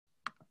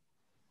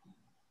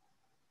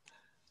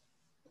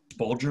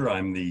Bolger.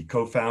 I'm the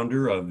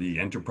co-founder of the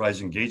Enterprise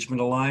Engagement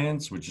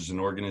Alliance, which is an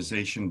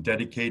organization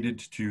dedicated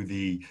to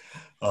the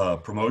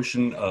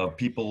promotion of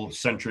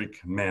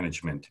people-centric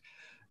management.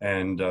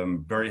 And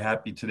I'm very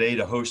happy today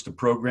to host a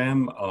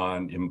program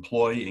on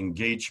employee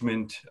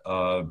engagement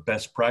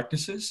best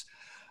practices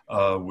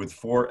with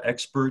 4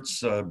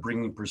 experts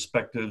bringing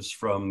perspectives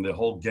from the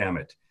whole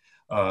gamut.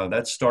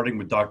 That's starting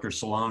with Dr.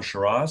 Solange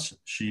Shiraz.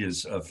 She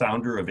is a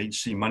founder of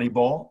HC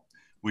Moneyball,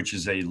 which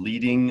is a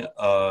leading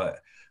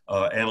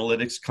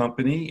analytics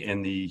company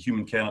in the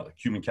human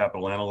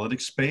capital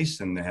analytics space,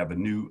 and they have a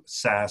new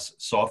SaaS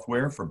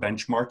software for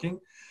benchmarking.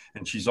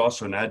 And she's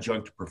also an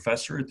adjunct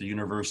professor at the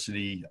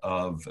University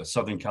of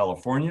Southern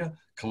California,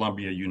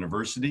 Columbia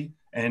University,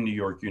 and New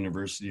York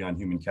University on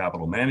human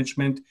capital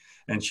management.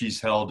 And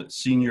she's held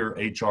senior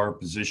HR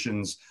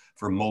positions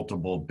for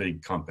multiple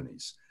big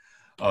companies.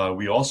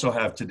 We also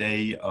have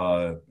today,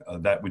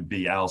 that would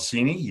be Al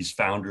Cini. He's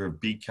founder of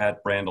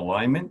BCAT Brand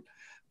Alignment.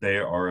 They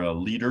are a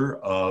leader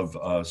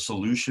of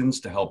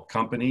solutions to help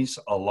companies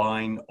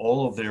align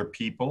all of their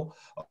people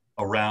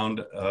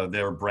around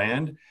their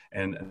brand.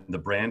 And the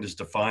brand is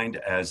defined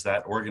as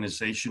that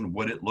organization,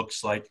 what it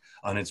looks like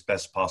on its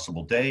best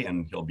possible day.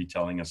 And he'll be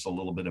telling us a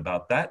little bit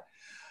about that.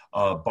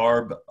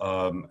 Barb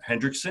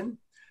Hendrickson.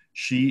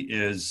 She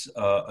is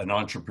an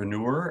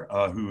entrepreneur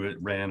who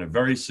ran a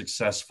very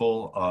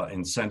successful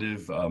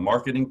incentive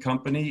marketing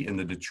company in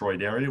the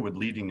Detroit area with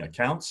leading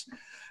accounts.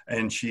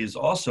 And she is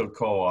also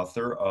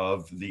co-author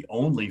of the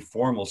only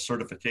formal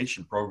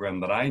certification program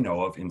that I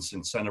know of in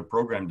incentive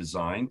program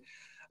design,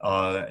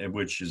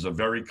 which is a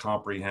very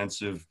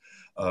comprehensive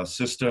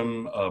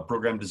system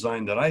program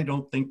design that I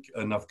don't think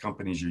enough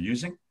companies are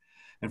using.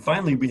 And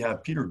finally, we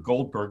have Peter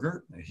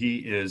Goldberger. He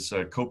is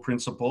a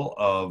co-principal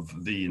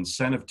of the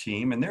incentive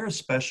team, and they're a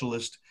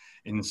specialist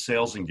in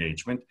sales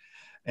engagement.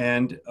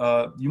 And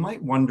you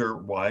might wonder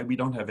why we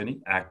don't have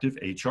any active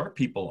HR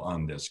people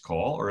on this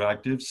call or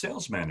active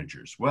sales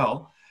managers.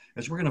 Well,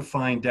 as we're going to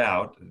find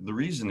out, the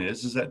reason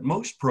is that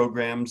most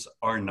programs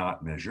are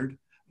not measured.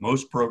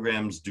 Most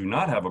programs do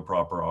not have a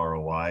proper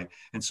ROI.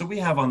 And so we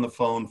have on the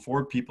phone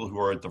 4 people who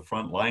are at the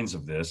front lines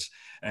of this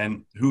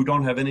and who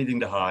don't have anything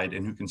to hide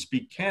and who can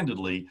speak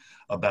candidly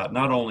about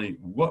not only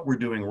what we're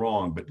doing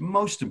wrong, but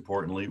most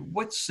importantly,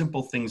 what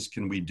simple things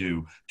can we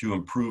do to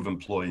improve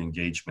employee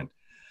engagement.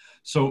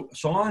 So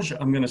Solange,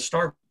 I'm going to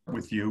start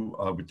with you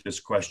with this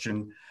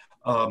question.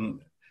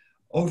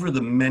 Over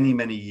the many,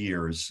 many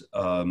years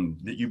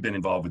that you've been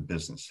involved with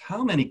business,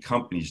 how many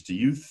companies do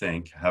you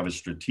think have a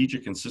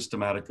strategic and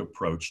systematic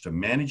approach to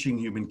managing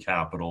human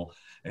capital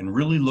and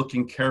really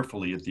looking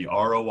carefully at the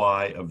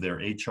ROI of their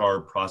HR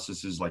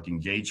processes like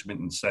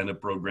engagement,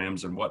 incentive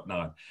programs, and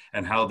whatnot,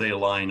 and how they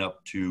align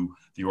up to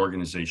the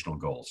organizational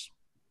goals?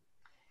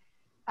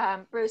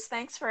 Bruce,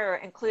 thanks for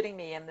including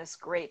me in this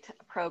great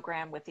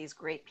program with these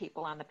great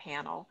people on the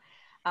panel.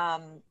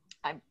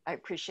 I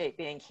appreciate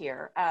being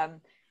here.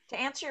 To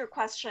answer your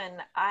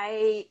question,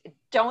 I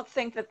don't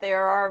think that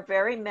there are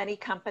very many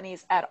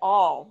companies at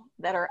all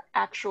that are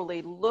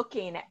actually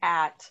looking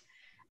at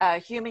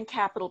human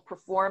capital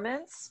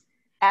performance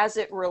as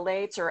it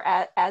relates or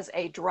as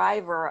a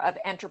driver of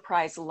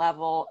enterprise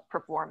level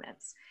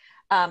performance.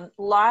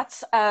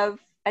 Lots of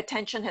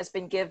attention has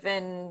been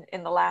given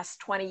in the last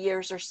 20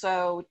 years or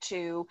so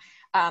to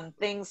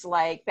things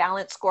like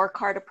balanced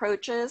scorecard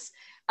approaches.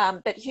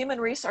 But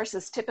human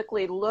resources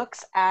typically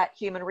looks at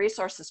human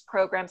resources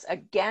programs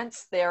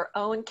against their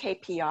own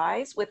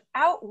KPIs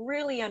without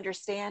really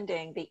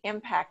understanding the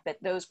impact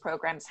that those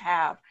programs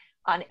have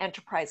on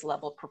enterprise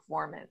level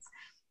performance.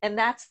 And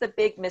that's the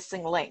big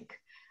missing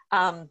link.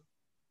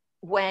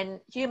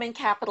 When human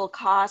capital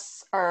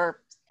costs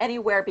are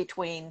anywhere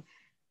between,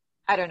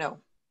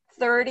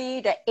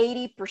 30 to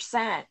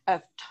 80%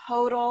 of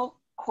total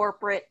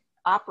corporate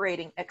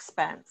operating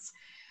expense,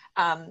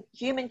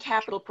 human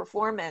capital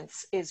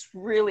performance is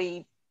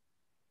really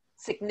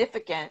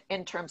significant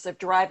in terms of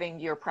driving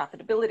your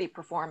profitability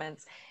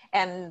performance.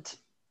 And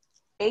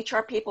HR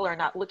people are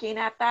not looking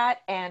at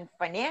that. And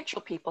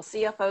financial people,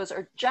 CFOs,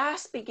 are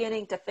just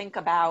beginning to think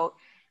about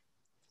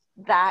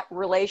that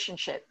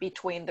relationship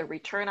between the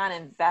return on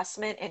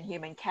investment in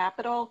human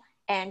capital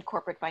and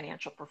corporate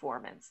financial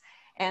performance.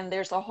 And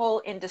there's a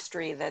whole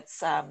industry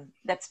that's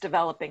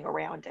developing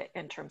around it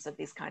in terms of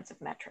these kinds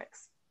of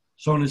metrics.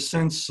 So in a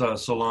sense,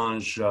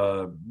 Solange,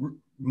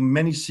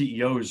 many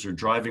CEOs are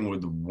driving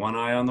with one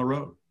eye on the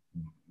road.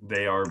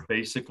 They are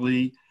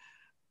basically,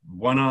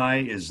 one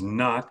eye is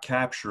not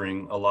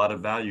capturing a lot of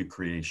value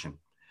creation.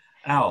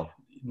 Al,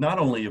 not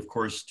only, of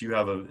course, do you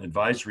have an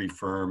advisory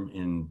firm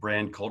in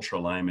brand culture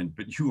alignment,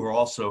 but you are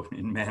also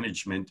in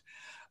management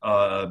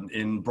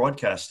in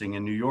broadcasting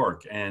in New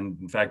York. And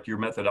in fact, your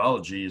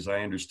methodology, as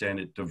I understand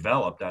it,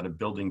 developed out of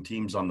building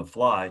teams on the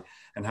fly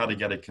and how to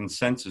get a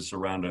consensus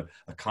around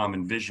a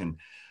common vision.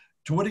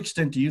 To what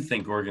extent do you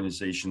think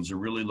organizations are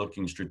really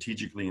looking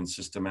strategically and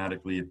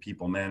systematically at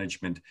people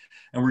management?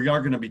 And we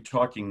are going to be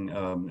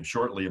talking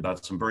shortly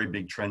about some very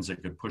big trends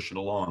that could push it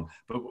along.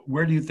 But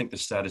where do you think the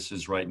status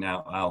is right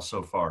now, Al,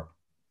 so far?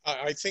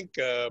 I think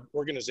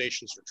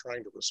organizations are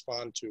trying to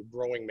respond to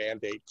growing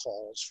mandate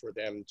calls for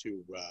them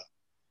to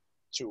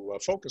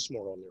focus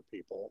more on their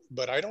people,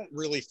 but I don't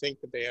really think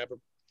that they have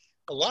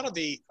a lot of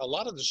the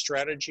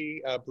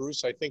strategy,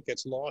 Bruce. I think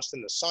gets lost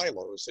in the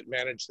silos that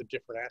manage the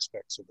different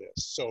aspects of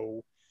this.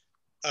 So,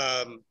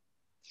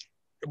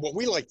 what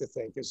we like to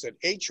think is that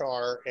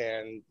HR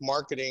and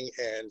marketing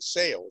and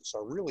sales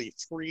are really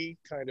three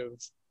kind of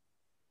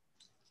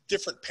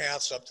different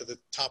paths up to the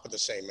top of the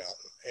same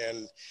mountain.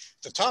 And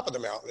the top of the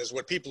mountain is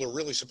what people are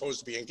really supposed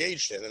to be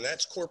engaged in, and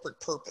that's corporate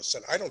purpose.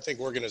 And I don't think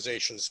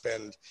organizations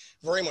spend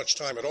very much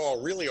time at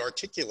all really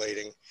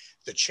articulating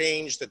the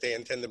change that they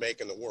intend to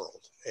make in the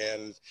world.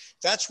 And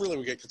that's really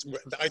what gets,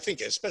 I think,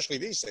 especially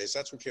these days,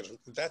 that's what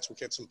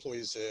gets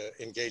employees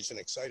engaged and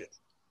excited.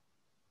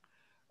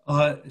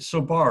 So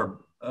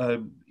Barb,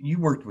 you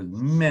worked with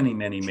many,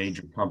 many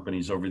major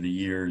companies over the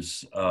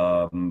years,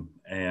 and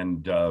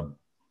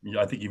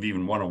I think you've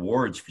even won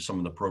awards for some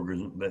of the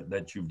programs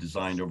that you've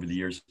designed over the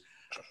years.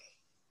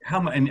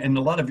 And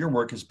a lot of your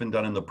work has been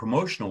done in the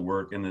promotional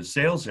work in the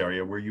sales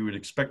area, where you would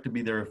expect to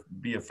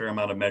be a fair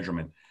amount of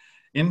measurement.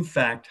 In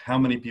fact, how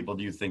many people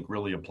do you think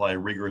really apply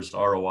rigorous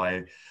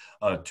ROI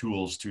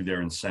tools to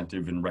their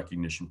incentive and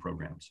recognition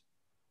programs?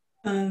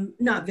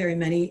 Not very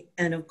many.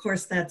 And of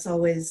course, that's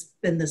always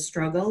been the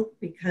struggle,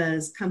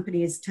 because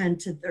company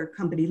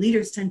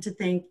leaders tend to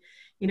think,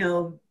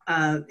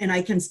 and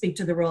I can speak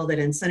to the role that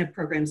incentive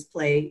programs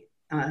play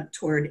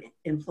toward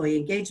employee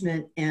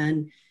engagement.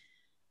 And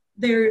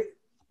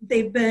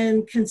they've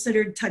been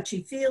considered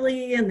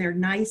touchy-feely and they're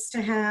nice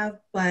to have,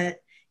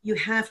 but you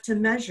have to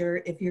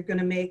measure if you're going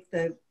to make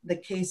the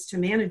case to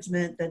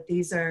management that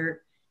these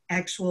are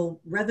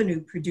actual revenue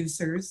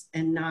producers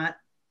and not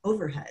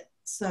overhead.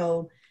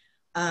 So,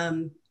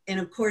 and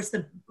of course,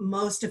 the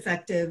most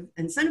effective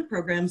incentive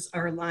programs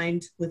are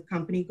aligned with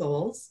company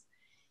goals,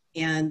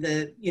 and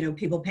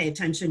people pay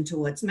attention to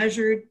what's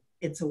measured.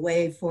 It's a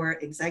way for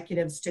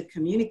executives to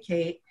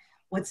communicate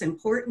what's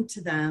important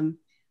to them.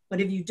 But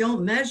if you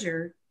don't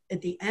measure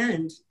at the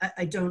end,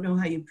 I don't know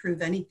how you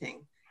prove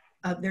anything.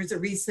 There's a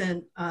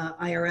recent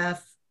IRF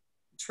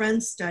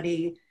trend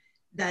study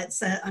that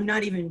said, I'm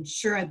not even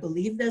sure I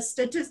believe this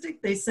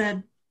statistic. They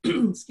said,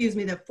 excuse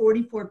me, that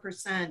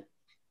 44%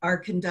 are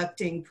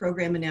conducting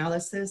program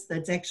analysis.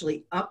 That's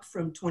actually up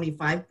from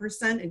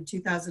 25% in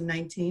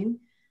 2019.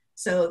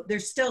 So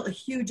there's still a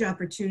huge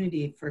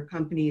opportunity for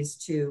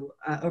companies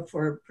or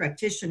for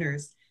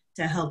practitioners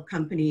to help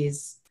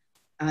companies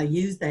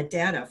use that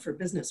data for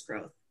business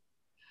growth.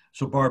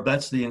 So Barb,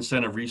 that's the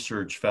Incentive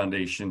Research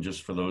Foundation,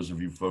 just for those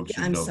of you folks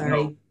who don't know. I'm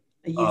sorry,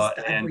 I used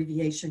the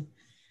abbreviation.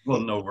 Well,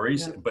 no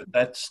worries. Yep. But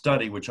that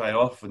study, which I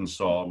often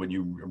saw, when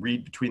you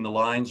read between the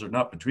lines, or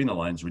not between the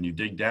lines, when you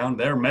dig down,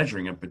 they're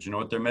measuring it. But you know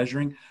what they're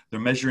measuring? They're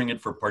measuring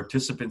it for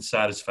participant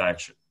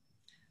satisfaction.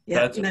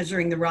 Yeah,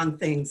 measuring the wrong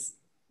things.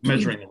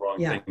 Measuring the wrong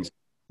things.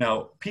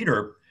 Now,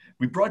 Peter,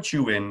 we brought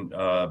you in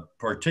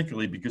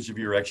particularly because of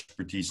your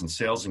expertise in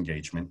sales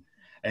engagement.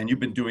 And you've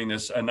been doing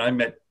this, and I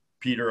met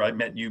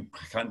you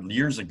kind of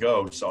years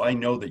ago, so I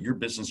know that your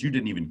business, you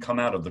didn't even come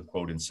out of the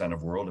quote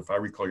incentive world. If I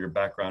recall, your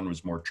background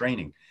was more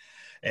training.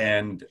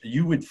 And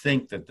you would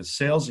think that the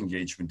sales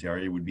engagement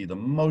area would be the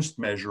most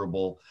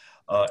measurable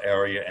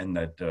area, and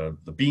that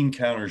the bean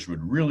counters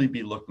would really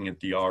be looking at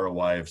the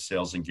ROI of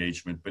sales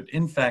engagement. But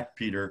in fact,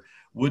 Peter,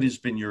 what has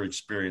been your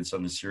experience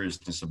on the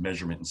seriousness of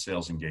measurement in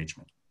sales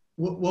engagement?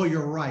 Well,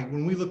 you're right.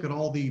 When we look at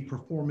all the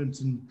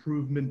performance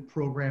improvement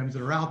programs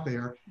that are out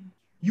there,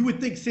 you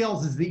would think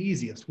sales is the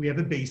easiest. We have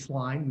a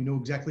baseline. We know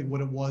exactly what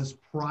it was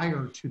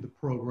prior to the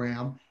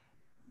program,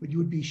 but you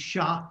would be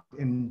shocked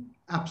and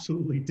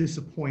absolutely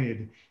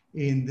disappointed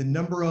in the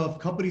number of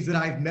companies that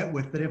I've met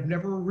with that have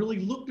never really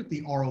looked at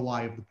the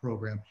ROI of the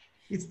program.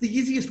 It's the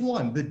easiest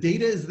one. The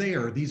data is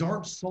there. These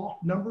aren't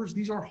soft numbers.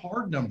 These are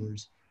hard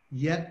numbers.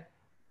 Yet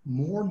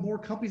more and more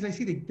companies I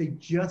see, they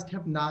just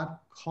have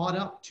not caught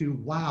up to,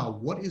 wow,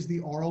 what is the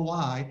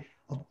ROI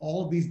of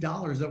all of these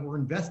dollars that we're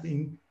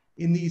investing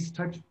in these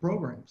types of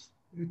programs?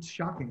 It's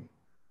shocking.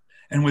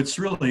 And what's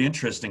really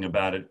interesting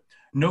about it,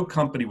 no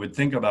company would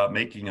think about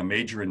making a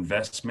major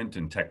investment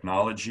in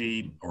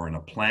technology or in a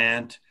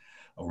plant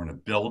or in a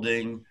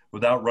building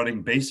without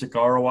running basic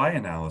ROI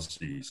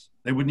analyses.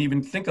 They wouldn't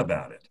even think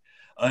about it.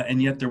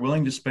 And yet they're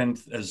willing to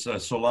spend, as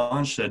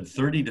Solange said,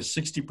 30 to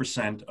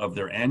 60% of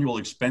their annual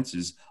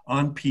expenses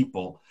on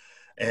people.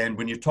 And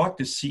when you talk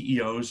to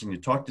CEOs and you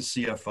talk to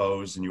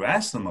CFOs and you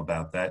ask them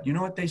about that, you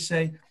know what they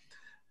say?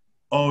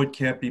 Oh, it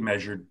can't be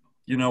measured.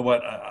 You know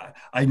what?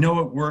 I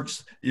know it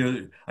works.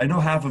 I know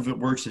half of it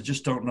works. I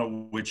just don't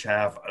know which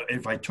half.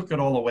 If I took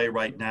it all away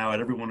right now,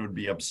 everyone would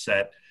be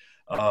upset.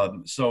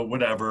 So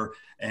whatever.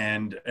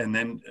 And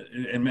then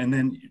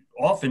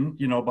often,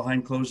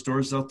 behind closed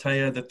doors, they'll tell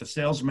you that the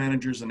sales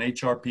managers and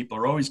HR people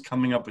are always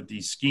coming up with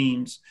these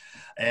schemes,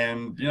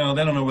 and they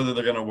don't know whether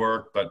they're going to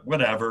work, but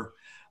whatever.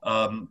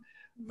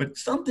 But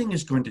something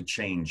is going to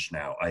change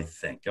now, I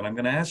think. And I'm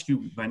going to ask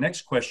you my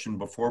next question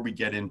before we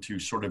get into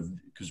sort of,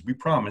 because we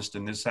promised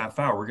in this half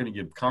hour, we're going to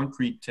give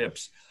concrete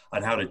tips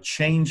on how to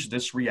change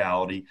this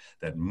reality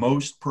that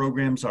most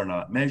programs are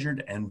not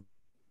measured and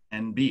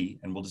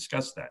we'll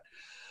discuss that.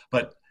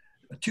 But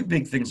two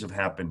big things have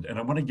happened, and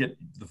I want to get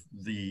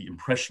the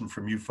impression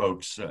from you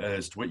folks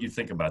as to what you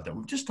think about that.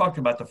 We've just talked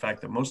about the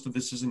fact that most of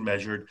this isn't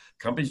measured.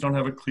 Companies don't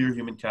have a clear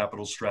human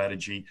capital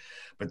strategy,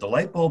 but the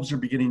light bulbs are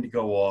beginning to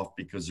go off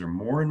because there are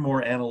more and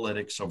more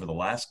analytics over the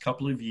last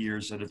couple of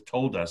years that have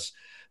told us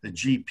that,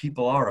 gee,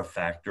 people are a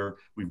factor.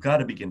 We've got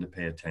to begin to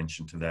pay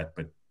attention to that.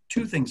 But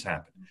two things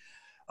happen.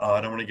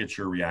 And I want to get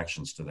your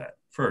reactions to that.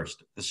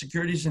 First, the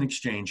Securities and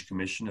Exchange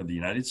Commission of the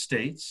United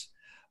States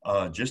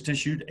just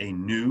issued a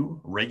new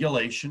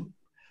regulation.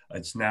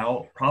 It's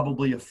now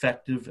probably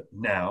effective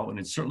now, and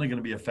it's certainly going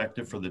to be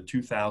effective for the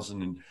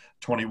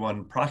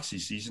 2021 proxy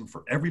season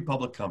for every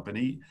public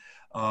company.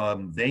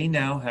 They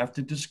now have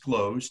to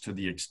disclose, to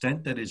the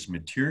extent that is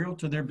material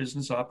to their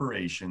business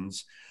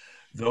operations,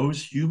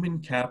 those human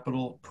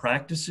capital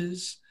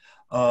practices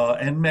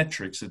and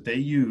metrics that they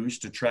use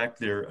to track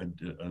their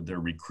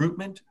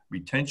recruitment,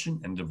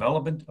 retention, and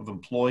development of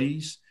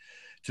employees,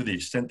 to the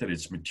extent that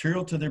it's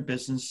material to their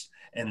business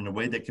and in a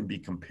way that can be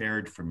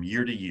compared from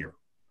year to year.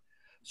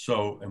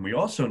 So, and we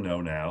also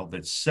know now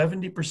that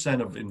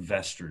 70% of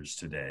investors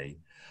today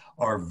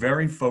are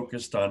very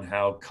focused on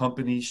how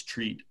companies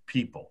treat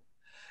people.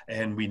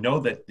 And we know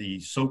that the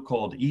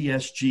so-called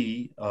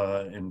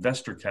ESG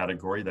investor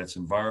category, that's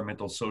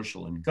environmental,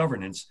 social, and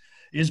governance,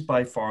 is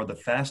by far the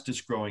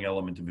fastest growing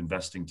element of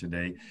investing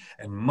today.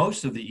 And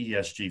most of the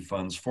ESG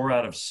funds, 4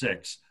 out of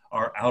 6,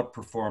 are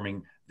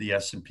outperforming the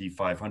S&P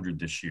 500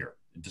 this year,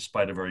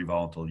 despite a very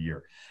volatile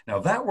year. Now,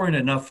 that weren't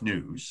enough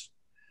news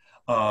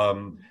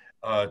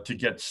to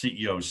get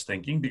CEOs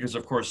thinking, because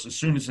of course, as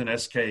soon as an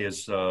SK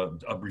is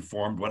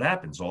reformed, what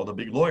happens? All the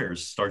big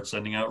lawyers start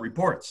sending out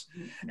reports.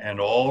 And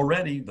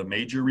already the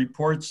major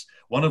reports,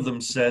 one of them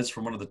says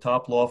from one of the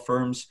top law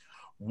firms,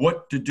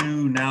 what to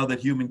do now that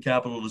human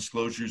capital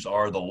disclosures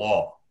are the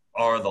law.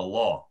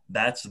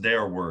 That's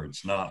their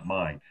words, not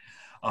mine.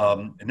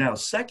 Now,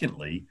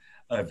 secondly,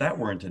 if that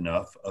weren't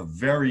enough, a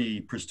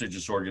very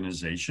prestigious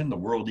organization, the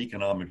World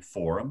Economic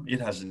Forum,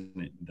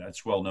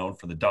 that's well known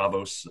for the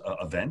Davos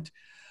event.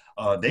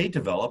 They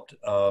developed,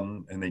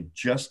 and they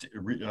just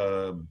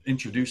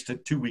introduced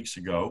it 2 weeks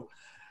ago,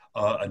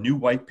 a new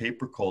white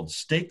paper called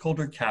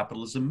Stakeholder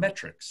Capitalism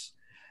Metrics.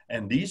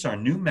 And these are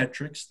new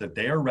metrics that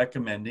they are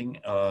recommending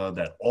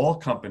that all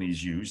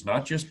companies use,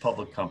 not just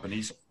public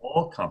companies,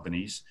 all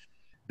companies,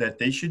 that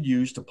they should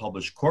use to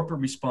publish corporate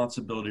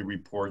responsibility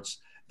reports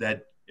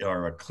that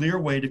are a clear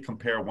way to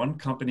compare one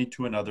company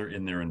to another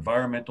in their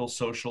environmental,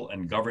 social,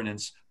 and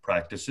governance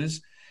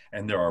practices.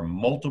 And there are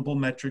multiple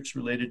metrics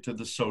related to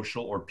the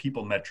social or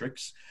people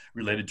metrics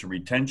related to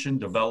retention,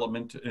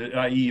 development,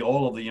 i.e.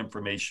 all of the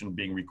information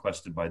being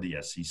requested by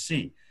the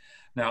SEC.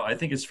 Now, I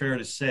think it's fair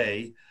to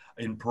say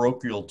in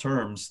parochial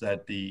terms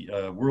that the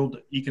World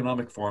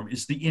Economic Forum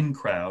is the in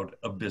crowd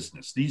of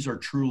business. These are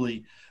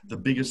truly the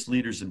biggest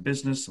leaders in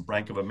business.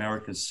 Bank of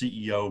America's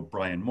CEO,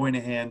 Brian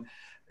Moynihan,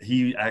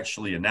 he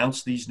actually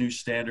announced these new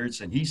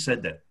standards, and he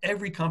said that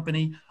every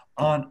company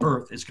on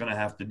earth is going to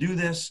have to do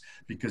this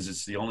because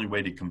it's the only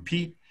way to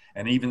compete.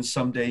 And even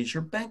some days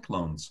your bank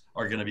loans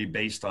are going to be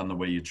based on the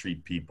way you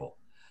treat people.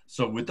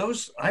 So with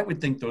those, I would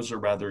think those are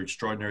rather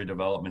extraordinary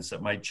developments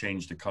that might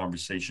change the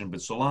conversation.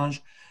 But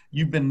Solange,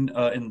 you've been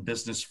in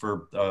business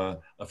for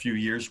a few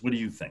years. What do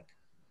you think?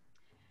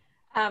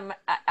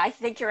 I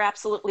think you're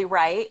absolutely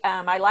right.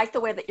 I like the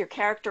way that you're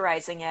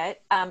characterizing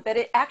it, but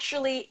it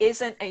actually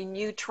isn't a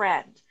new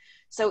trend.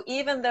 So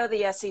even though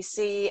the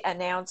SEC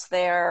announced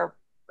their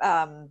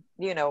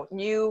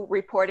new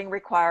reporting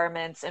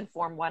requirements in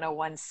Form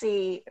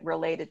 101C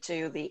related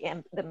to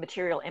the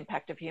material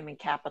impact of human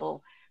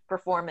capital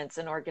performance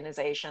in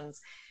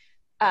organizations,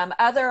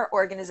 other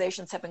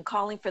organizations have been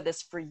calling for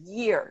this for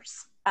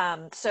years.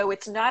 So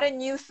it's not a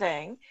new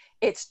thing.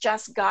 It's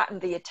just gotten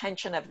the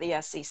attention of the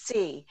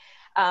SEC.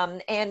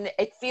 And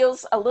it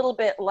feels a little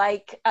bit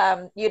like,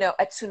 a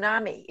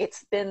tsunami.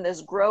 It's been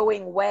this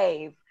growing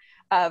wave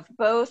of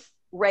both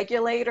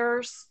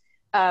regulators,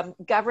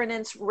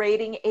 governance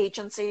rating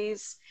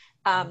agencies,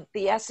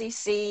 the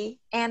SEC,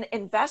 and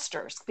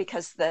investors,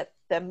 because the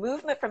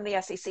movement from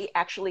the SEC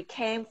actually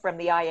came from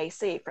the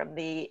IAC, from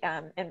the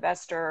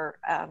investor,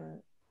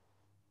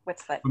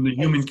 From the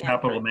Human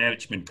Capital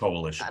Management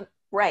Coalition.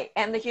 Right,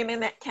 and the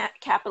Human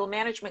Capital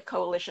Management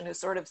Coalition, who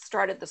sort of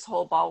started this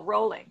whole ball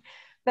rolling.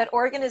 But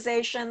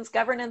organizations,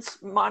 governance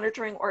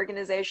monitoring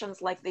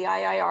organizations like the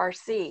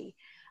IIRC,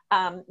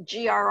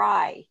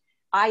 GRI,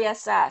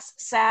 ISS,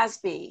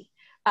 SASB,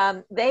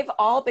 they've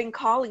all been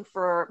calling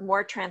for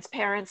more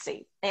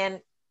transparency.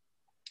 And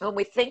when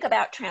we think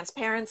about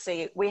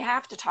transparency, we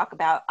have to talk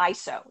about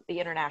ISO, the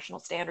International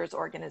Standards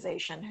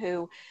Organization,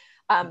 who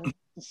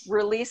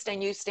released a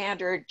new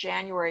standard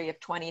January of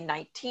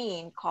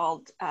 2019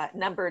 called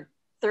number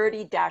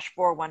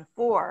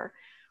 30-414,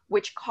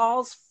 which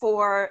calls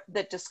for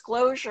the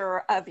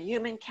disclosure of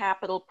human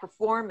capital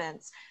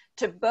performance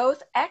to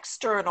both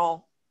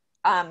external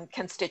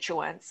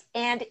constituents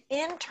and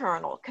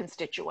internal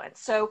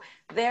constituents. So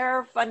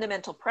their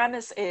fundamental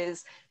premise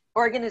is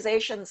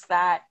organizations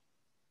that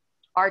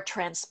are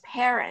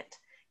transparent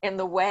in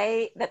the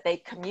way that they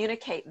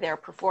communicate their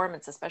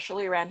performance,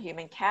 especially around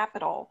human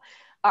capital,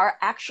 are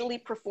actually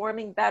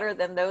performing better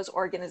than those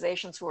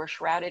organizations who are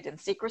shrouded in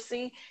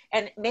secrecy,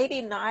 and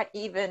maybe not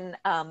even,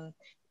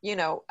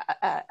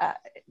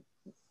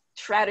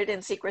 shrouded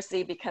in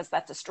secrecy because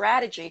that's a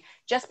strategy,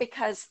 just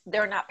because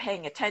they're not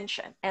paying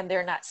attention and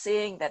they're not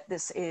seeing that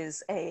this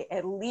is a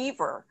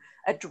lever,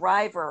 a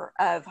driver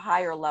of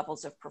higher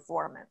levels of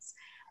performance.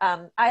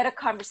 I had a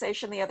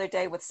conversation the other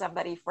day with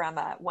somebody from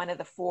one of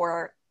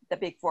the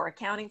big four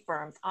accounting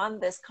firms on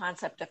this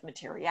concept of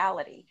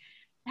materiality.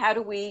 How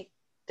do we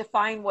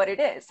define what it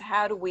is?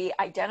 How do we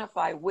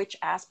identify which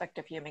aspect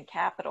of human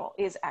capital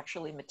is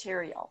actually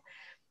material?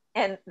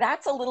 And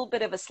that's a little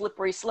bit of a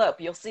slippery slope.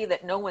 You'll see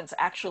that no one's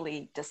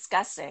actually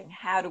discussing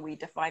how do we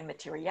define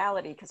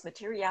materiality, because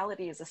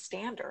materiality is a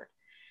standard.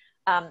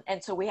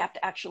 And so we have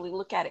to actually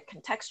look at it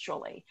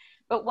contextually.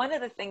 But one of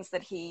the things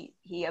that he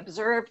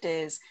observed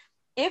is,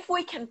 if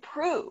we can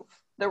prove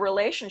the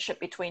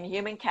relationship between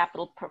human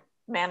capital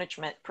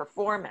management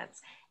performance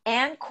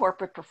and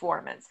corporate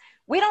performance,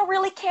 we don't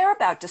really care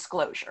about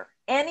disclosure.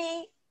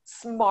 Any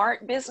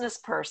smart business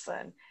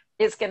person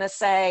is going to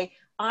say,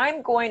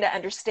 I'm going to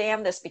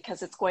understand this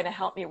because it's going to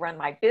help me run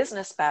my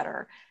business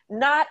better,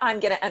 not I'm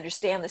going to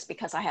understand this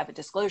because I have a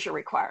disclosure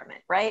requirement,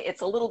 right?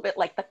 It's a little bit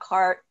like the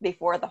cart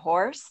before the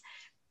horse.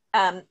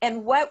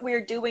 And what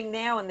we're doing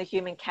now in the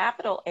human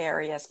capital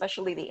area,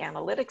 especially the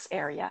analytics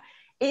area,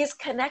 is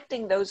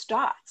connecting those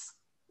dots.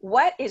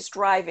 What is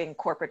driving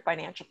corporate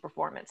financial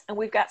performance? And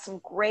we've got some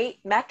great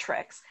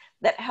metrics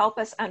that help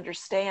us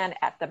understand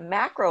at the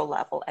macro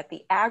level, at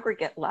the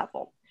aggregate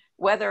level,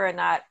 whether or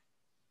not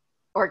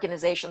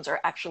organizations are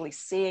actually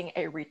seeing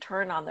a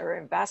return on their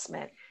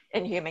investment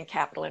in human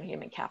capital and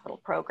human capital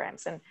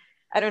programs. And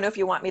I don't know if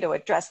you want me to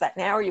address that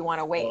now or you want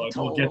to wait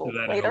until we'll a get little to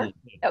that later. in a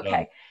little bit.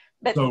 Okay,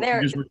 but So,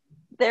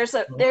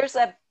 there's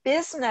a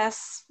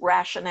business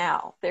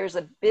rationale. There's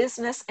a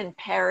business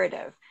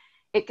imperative.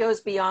 It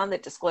goes beyond the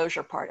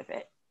disclosure part of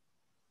it.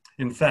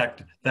 In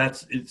fact,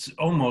 it's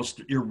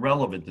almost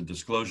irrelevant, the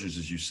disclosures,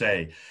 as you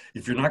say.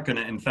 If you're not going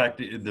to, in fact,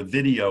 the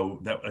video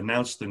that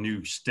announced the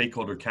new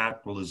Stakeholder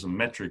Capitalism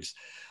metrics,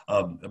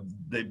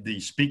 the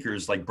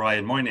speakers like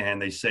Brian Moynihan,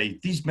 they say,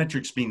 these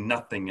metrics mean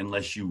nothing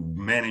unless you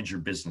manage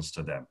your business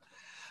to them.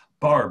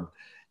 Barb,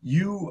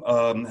 you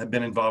have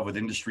been involved with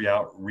industry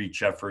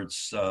outreach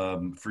efforts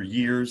for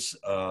years.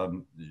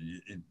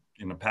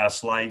 In a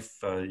past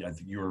life, I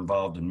think you were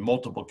involved in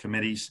multiple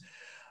committees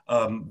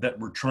that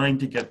were trying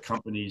to get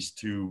companies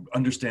to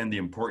understand the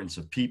importance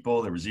of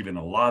people. There was even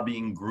a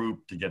lobbying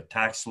group to get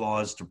tax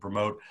laws to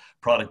promote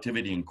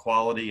productivity and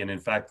quality. And in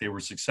fact, they were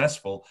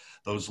successful.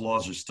 Those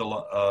laws are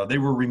still, they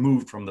were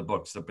removed from the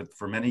books. But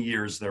for many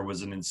years, there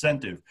was an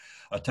incentive,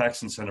 a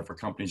tax incentive for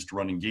companies to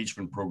run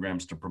engagement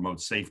programs to promote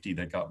safety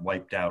that got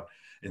wiped out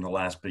in the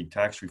last big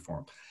tax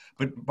reform.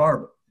 But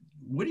Barb,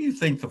 what do you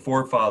think the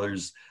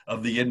forefathers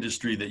of the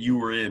industry that you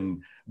were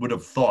in would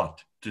have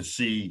thought to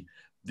see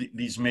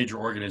these major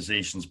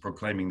organizations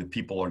proclaiming that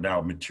people are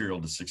now material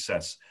to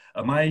success?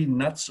 Am I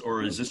nuts,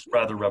 or is this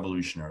rather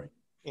revolutionary?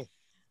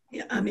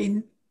 Yeah, I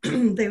mean,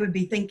 they would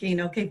be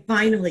thinking, okay,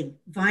 finally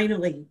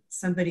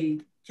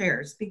somebody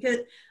cares. Because,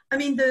 I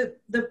mean,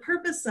 part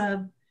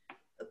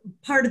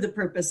of the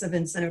purpose of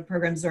incentive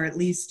programs, or at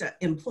least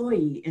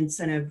employee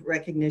incentive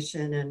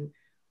recognition and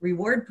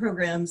reward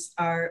programs,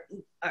 are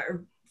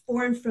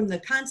formed from the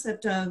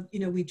concept of,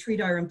 we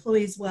treat our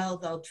employees well,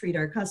 they'll treat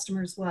our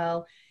customers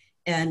well.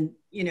 And,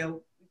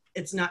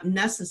 it's not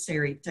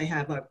necessary to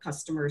have a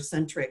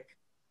customer-centric,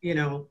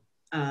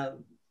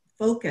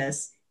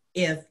 focus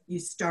if you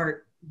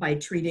start by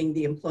treating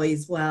the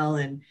employees well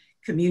and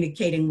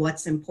communicating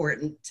what's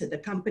important to the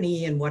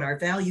company and what our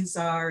values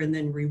are, and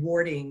then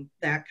rewarding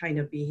that kind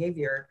of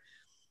behavior.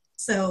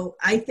 So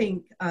I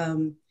think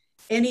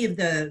any of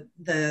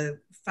the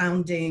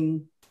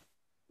founding,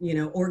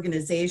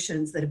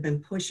 organizations that have been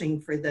pushing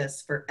for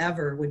this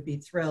forever would be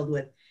thrilled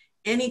with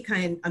any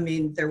kind. I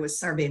mean, there was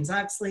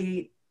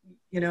Sarbanes-Oxley,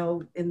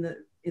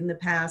 in the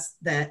past,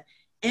 that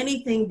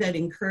anything that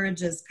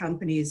encourages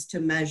companies to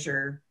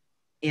measure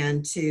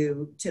and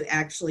to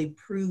actually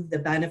prove the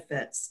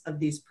benefits of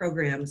these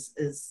programs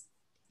is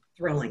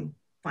thrilling.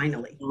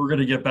 Finally, we're going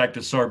to get back to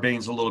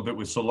Sarbanes a little bit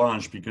with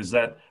Solange, because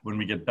when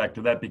we get back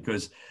to that,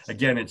 because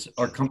again,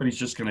 are companies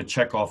just going to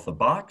check off the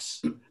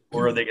box,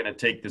 or are they going to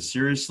take this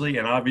seriously?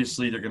 And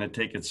obviously they're going to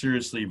take it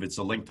seriously if it's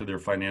a link to their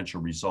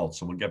financial results.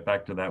 So we'll get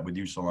back to that with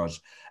you,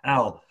 Solange.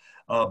 Al,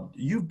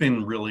 you've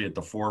been really at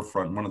the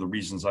forefront. One of the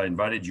reasons I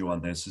invited you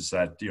on this is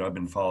that, I've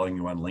been following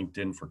you on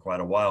LinkedIn for quite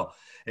a while,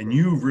 and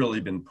you've really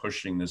been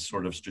pushing this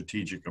sort of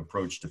strategic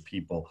approach to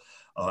people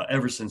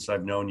ever since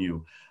I've known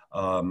you.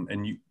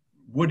 And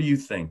what do you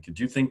think?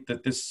 Do you think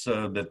that this,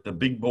 that the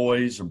big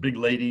boys or big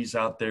ladies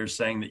out there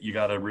saying that you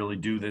got to really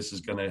do this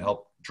is going to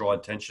help draw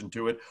attention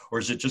to it? Or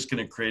is it just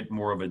going to create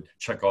more of a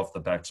check off the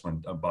box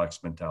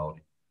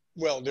mentality?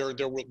 Well,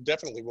 there will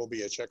definitely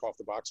be a check off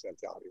the box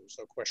mentality. There's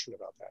no question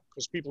about that,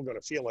 because people are going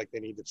to feel like they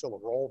need to fill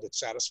a role that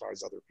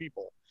satisfies other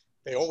people.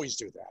 They always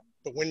do that.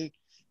 But when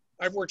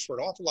I've worked for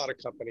an awful lot of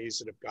companies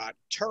that have got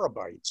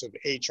terabytes of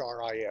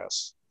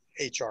HRIS,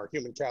 HR,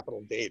 human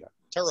capital data,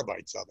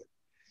 terabytes of it.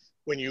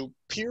 When you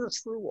peer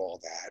through all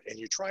that and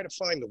you try to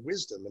find the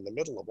wisdom in the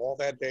middle of all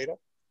that data,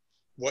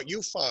 what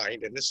you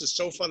find, and this is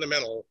so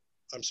fundamental,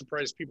 I'm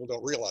surprised people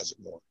don't realize it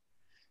more.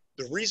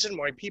 The reason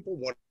why people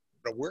want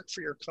to work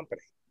for your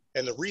company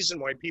and the reason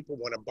why people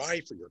want to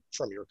buy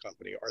from your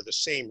company are the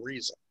same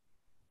reason.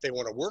 They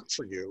want to work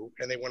for you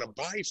and they want to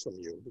buy from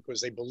you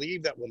because they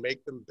believe that will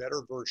make them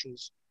better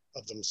versions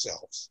of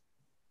themselves.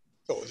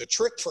 So the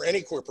trick for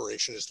any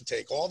corporation is to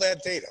take all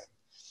that data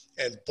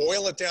and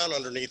boil it down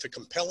underneath a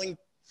compelling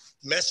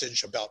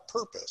message about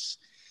purpose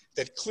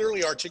that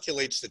clearly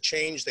articulates the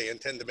change they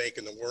intend to make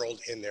in the world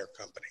in their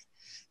company.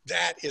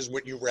 That is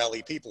what you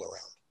rally people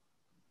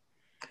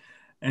around.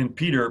 And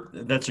Peter,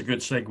 that's a good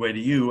segue to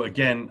you.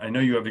 Again, I know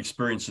you have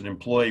experience in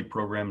employee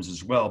programs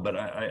as well, but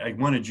I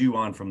wanted you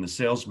on from the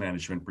sales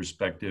management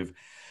perspective.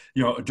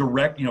 You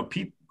know,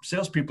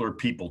 salespeople are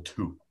people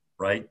too,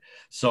 right?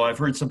 So I've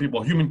heard some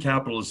people, human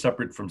capital is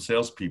separate from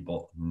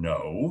salespeople.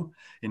 No,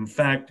 in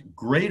fact,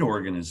 great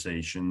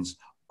organizations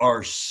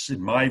are,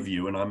 in my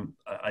view, and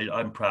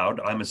I'm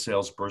proud, I'm a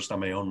salesperson, I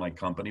may own my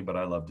company, but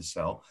I love to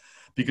sell,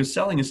 because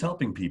selling is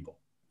helping people,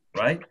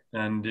 right?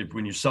 And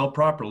when you sell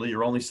properly,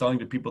 you're only selling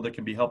to people that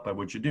can be helped by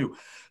what you do.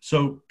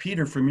 So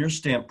Peter, from your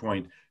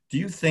standpoint, do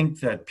you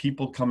think that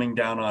people coming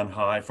down on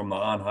high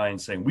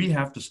and saying, we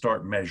have to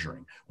start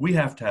measuring, we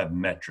have to have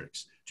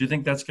metrics, do you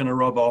think that's going to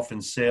rub off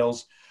in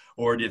sales?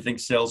 Or do you think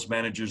sales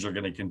managers are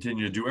going to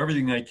continue to do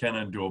everything they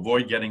can to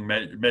avoid getting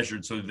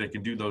measured so that they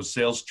can do those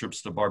sales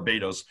trips to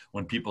Barbados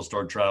when people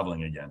start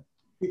traveling again?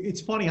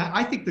 It's funny.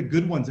 I think the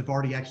good ones have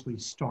already actually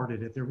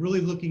started it. They're really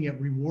looking at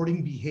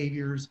rewarding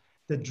behaviors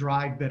that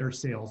drive better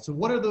sales. So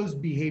what are those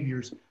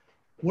behaviors?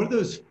 What are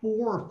those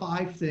 4 or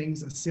 5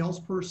 things a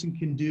salesperson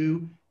can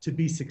do to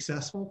be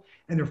successful?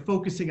 And they're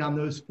focusing on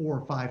those 4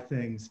 or 5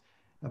 things.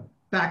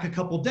 Back a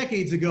couple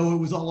decades ago, it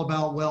was all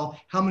about, well,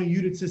 how many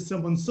units has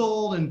someone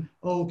sold? And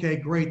okay,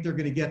 great, they're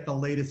going to get the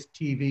latest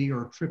TV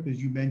or trip, as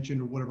you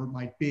mentioned, or whatever it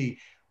might be.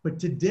 But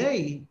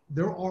today,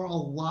 there are a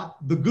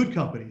lot, the good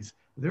companies,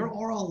 there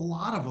are a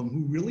lot of them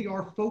who really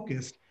are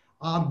focused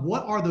on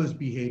what are those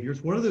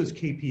behaviors, what are those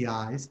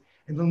KPIs,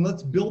 and then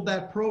let's build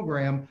that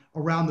program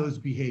around those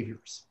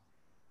behaviors.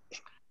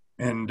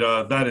 And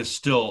that is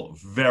still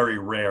very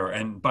rare.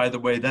 And by the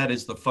way, that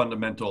is the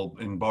fundamental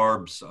in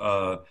Barb's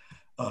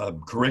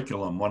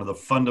curriculum. One of the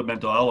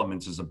fundamental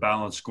elements is a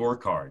balanced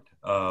scorecard,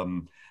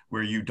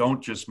 where you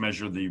don't just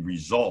measure the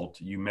result,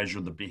 you measure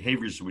the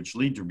behaviors which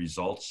lead to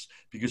results.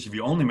 Because if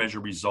you only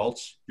measure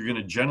results, you're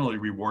going to generally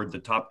reward the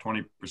top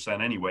 20%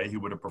 anyway, who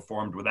would have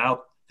performed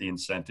without the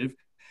incentive.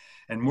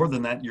 And more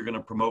than that, you're going to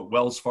promote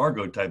Wells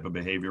Fargo type of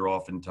behavior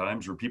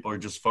oftentimes, where people are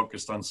just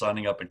focused on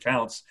signing up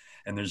accounts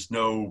and there's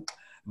no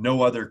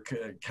other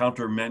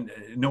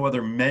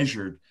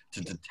measure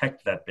to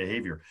detect that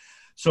behavior.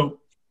 So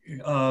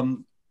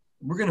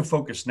we're going to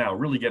focus now,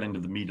 really get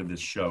into the meat of this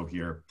show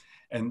here,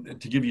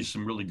 and to give you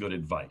some really good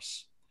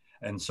advice.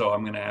 And so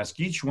I'm going to ask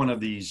each one of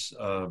these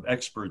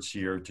experts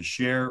here to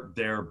share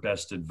their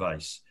best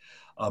advice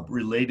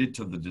related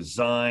to the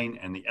design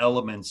and the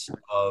elements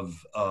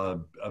of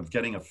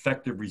getting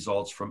effective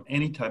results from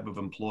any type of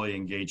employee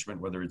engagement,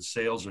 whether it's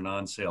sales or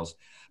non-sales.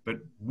 But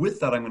with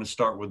that, I'm going to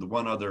start with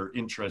one other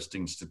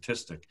interesting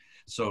statistic.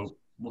 So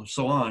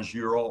Solange,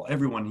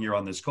 everyone here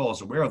on this call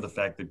is aware of the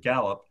fact that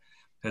Gallup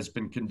has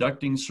been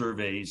conducting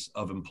surveys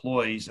of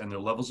employees and their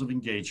levels of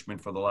engagement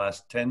for the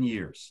last 10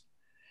 years.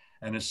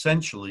 And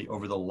essentially,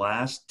 over the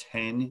last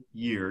 10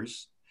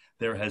 years,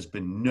 there has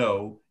been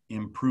no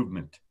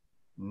improvement,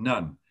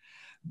 none.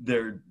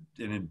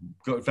 In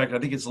fact, I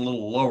think it's a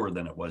little lower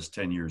than it was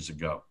 10 years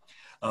ago.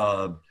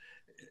 And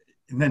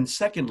then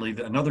secondly,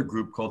 another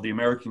group called the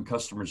American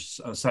Customer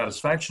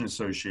Satisfaction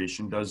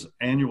Association does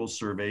annual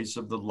surveys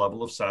of the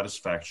level of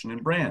satisfaction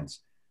in brands.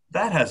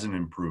 That hasn't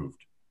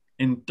improved.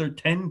 In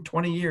 10,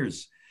 20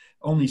 years,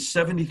 only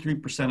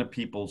 73% of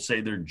people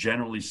say they're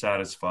generally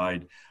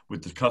satisfied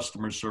with the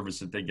customer service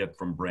that they get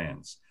from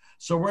brands.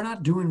 So we're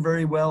not doing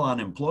very well on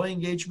employee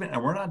engagement,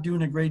 and we're not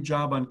doing a great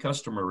job on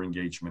customer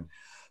engagement.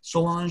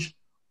 Solange,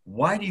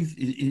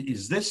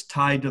 is this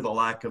tied to the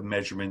lack of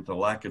measurement, the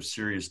lack of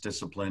serious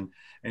discipline?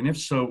 And if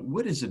so,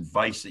 what is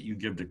advice that you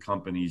give to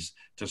companies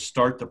to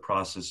start the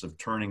process of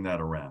turning that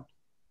around?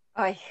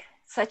 Oh,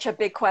 such a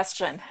big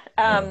question.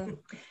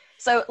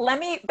 So let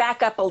me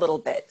back up a little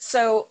bit.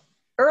 So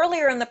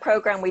earlier in the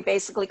program, we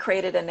basically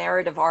created a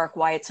narrative arc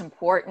why it's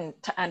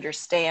important to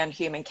understand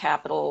human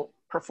capital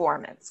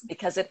performance,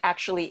 because it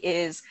actually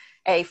is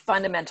a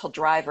fundamental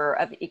driver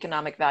of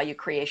economic value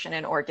creation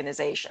in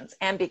organizations.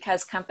 And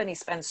because companies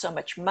spend so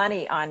much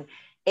money on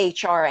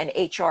HR and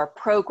HR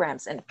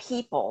programs and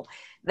people,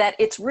 that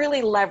it's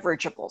really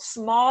leverageable.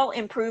 Small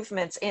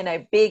improvements in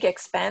a big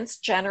expense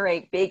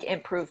generate big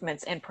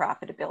improvements in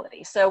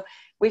profitability. So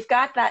we've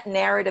got that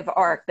narrative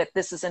arc that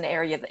this is an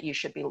area that you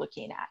should be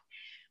looking at.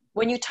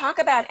 When you talk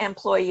about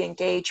employee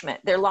engagement,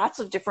 there are lots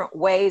of different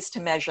ways to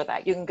measure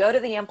that. You can go to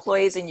the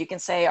employees and you can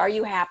say, are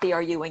you happy?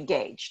 Are you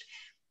engaged?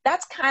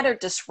 That's kind of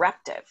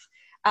disruptive.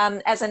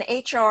 As an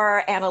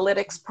HR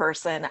analytics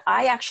person,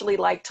 I actually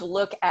like to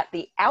look at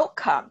the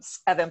outcomes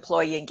of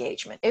employee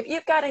engagement. If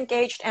you've got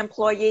engaged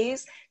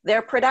employees,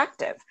 they're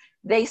productive.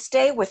 They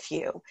stay with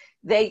you.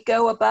 They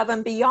go above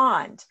and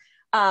beyond.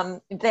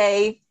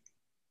 They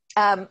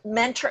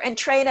mentor and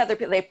train other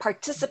people. They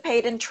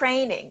participate in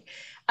training.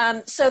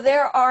 So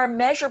there are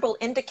measurable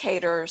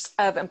indicators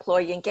of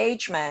employee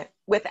engagement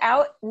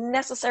without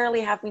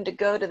necessarily having to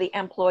go to the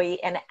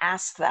employee and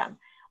ask them,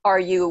 are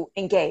you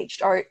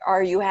engaged?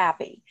 Are you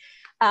happy?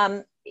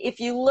 If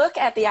you look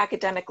at the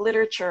academic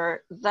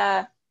literature,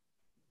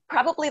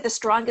 probably the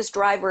strongest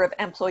driver of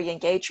employee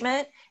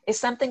engagement is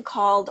something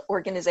called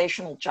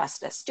organizational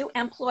justice. Do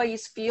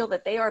employees feel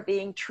that they are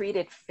being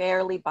treated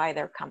fairly by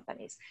their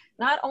companies?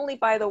 Not only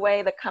by the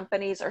way the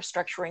companies are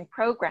structuring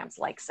programs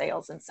like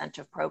sales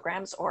incentive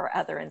programs or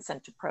other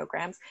incentive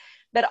programs,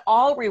 but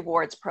all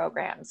rewards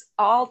programs,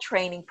 all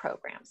training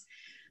programs.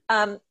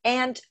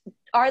 And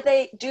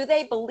do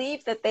they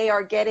believe that they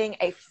are getting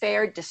a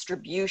fair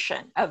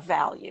distribution of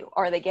value?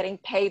 Are they getting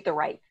paid the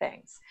right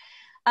things?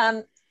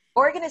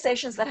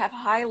 Organizations that have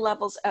high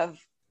levels of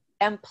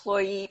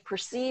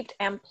perceived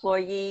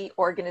employee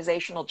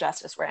organizational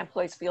justice, where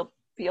employees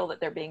feel that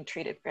they're being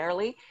treated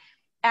fairly,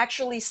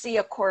 actually see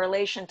a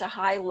correlation to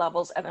high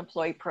levels of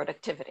employee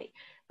productivity.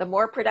 The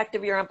more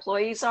productive your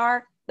employees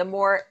are, the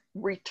more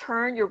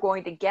return you're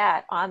going to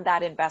get on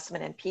that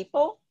investment in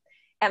people.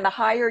 And the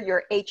higher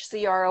your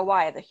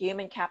HCROI, the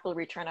human capital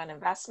return on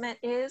investment,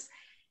 is,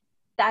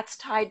 that's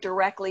tied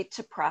directly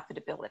to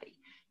profitability.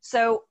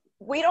 So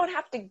we don't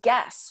have to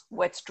guess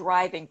what's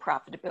driving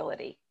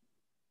profitability.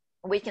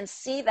 We can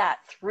see that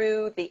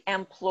through the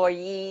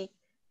employee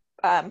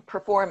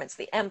performance,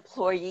 the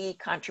employee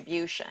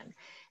contribution.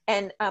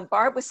 And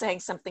Barb was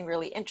saying something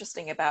really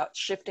interesting about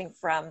shifting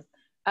from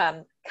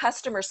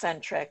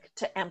customer-centric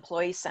to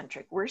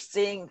employee-centric. We're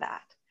seeing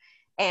that.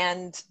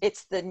 And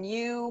it's the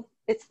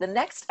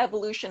next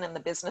evolution in the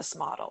business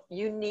model.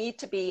 You need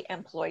to be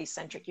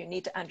employee-centric. You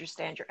need to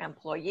understand your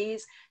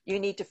employees. You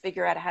need to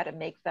figure out how to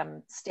make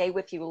them stay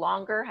with you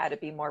longer, how to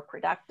be more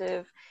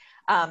productive.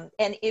 And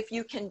if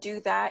you can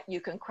do that,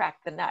 you can crack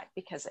the nut,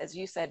 because as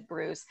you said,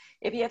 Bruce,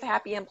 if you have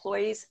happy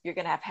employees, you're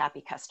going to have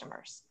happy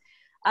customers.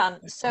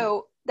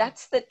 So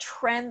that's the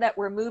trend that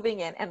we're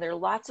moving in. And there are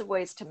lots of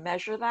ways to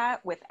measure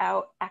that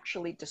without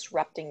actually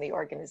disrupting the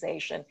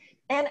organization,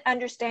 and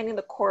understanding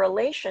the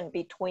correlation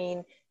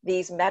between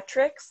these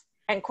metrics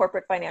and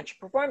corporate financial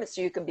performance,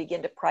 so you can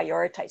begin to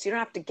prioritize. You don't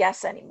have to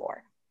guess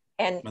anymore.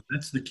 And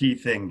that's the key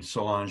thing,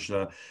 Solange,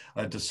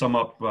 to sum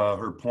up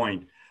her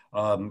point,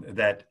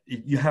 that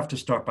you have to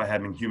start by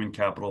having human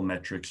capital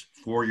metrics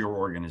for your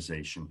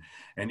organization.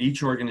 And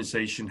each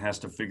organization has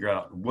to figure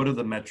out what are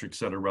the metrics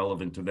that are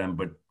relevant to them,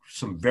 but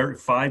some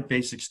 5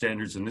 basic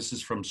standards, and this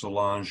is from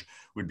Solange,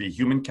 would be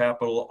human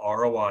capital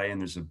ROI,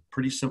 and there's a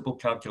pretty simple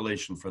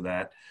calculation for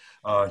that.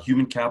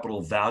 Human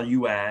capital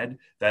value add,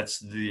 that's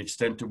the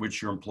extent to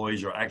which your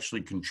employees are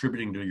actually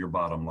contributing to your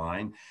bottom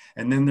line.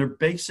 And then their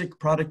basic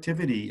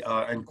productivity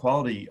and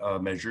quality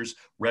measures,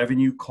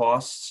 revenue,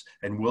 costs,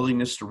 and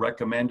willingness to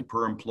recommend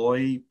per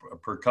employee,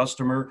 per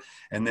customer,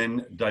 and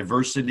then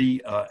diversity,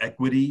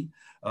 equity,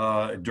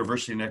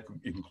 diversity and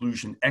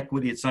inclusion,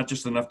 equity. It's not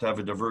just enough to have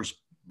a diverse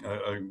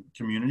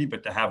community,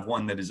 but to have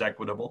one that is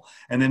equitable.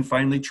 And then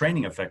finally,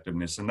 training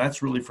effectiveness. And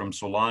that's really from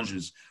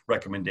Solange's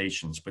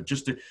recommendations. But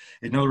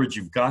in other words,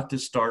 you've got to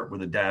start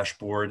with a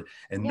dashboard,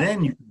 and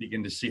then you can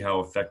begin to see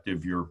how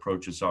effective your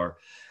approaches are.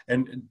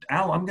 And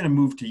Al, I'm going to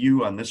move to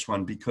you on this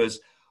one,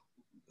 because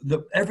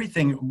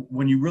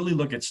when you really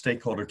look at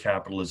stakeholder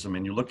capitalism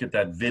and you look at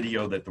that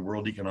video that the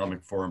World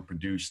Economic Forum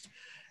produced,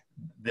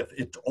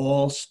 it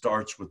all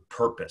starts with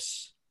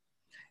purpose.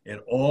 It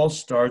all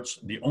starts,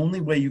 the only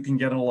way you can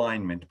get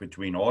alignment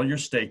between all your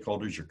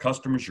stakeholders, your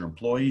customers, your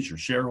employees, your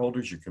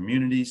shareholders, your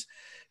communities,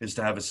 is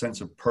to have a sense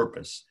of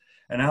purpose.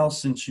 And Al,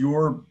 since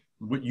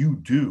what you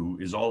do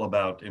is all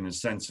about, in a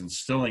sense,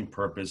 instilling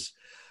purpose,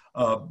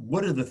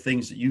 what are the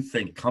things that you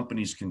think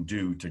companies can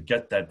do to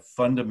get that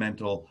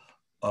fundamental,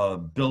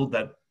 build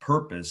that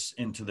purpose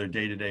into their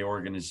day-to-day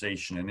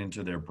organization and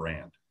into their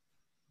brand?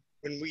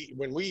 When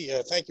we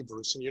thank you,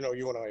 Bruce, and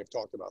you and I have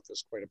talked about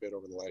this quite a bit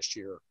over the last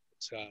year.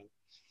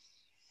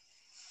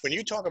 When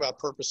you talk about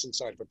purpose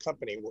inside of a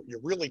company, what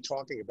you're really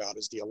talking about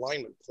is the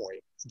alignment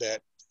point,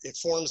 that it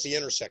forms the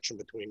intersection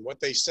between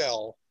what they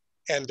sell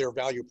and their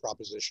value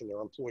proposition,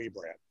 their employee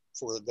brand,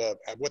 for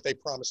what they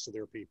promise to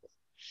their people.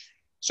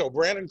 So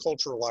brand and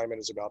culture alignment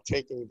is about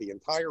taking the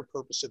entire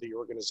purpose of the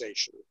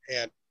organization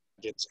and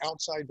its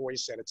outside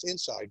voice and its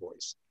inside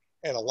voice,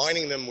 and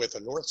aligning them with a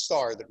North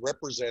Star that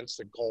represents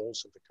the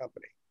goals of the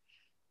company.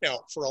 Now,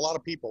 for a lot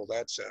of people,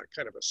 that's a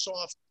kind of a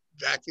soft,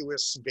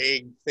 vacuous,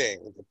 vague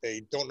thing that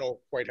they don't know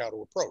quite how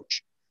to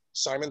approach.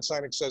 Simon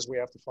Sinek says we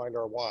have to find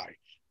our why.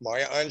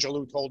 Maya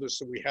Angelou told us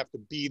that we have to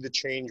be the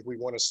change we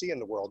want to see in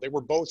the world. They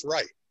were both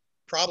right.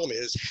 Problem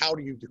is, how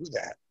do you do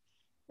that?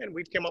 And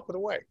we've come up with a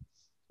way.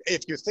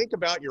 If you think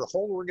about your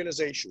whole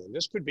organization, and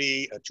this could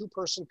be a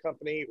 2-person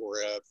company or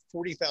a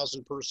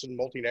 40,000 person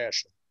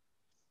multinational,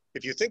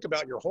 if you think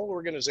about your whole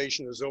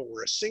organization as though it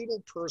were a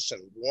single person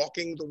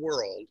walking the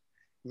world,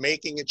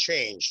 making a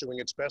change, doing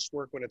its best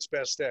work when its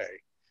best day,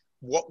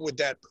 what would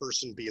that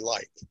person be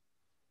like?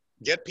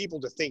 Get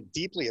people to think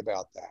deeply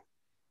about that.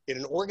 In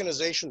an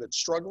organization that's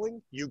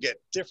struggling, you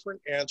get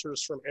different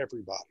answers from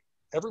everybody.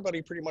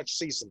 Everybody pretty much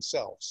sees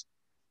themselves.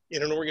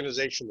 In an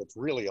organization that's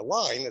really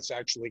aligned, that's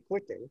actually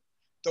clicking,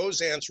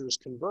 those answers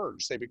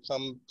converge. They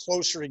become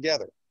closer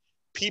together.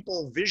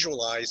 People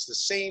visualize the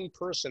same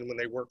person when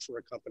they work for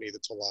a company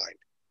that's aligned.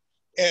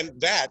 And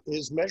that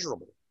is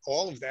measurable.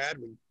 All of that,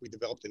 we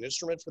developed an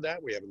instrument for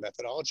that. We have a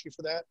methodology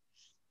for that.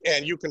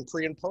 And you can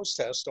pre and post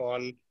test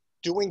on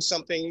doing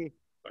something.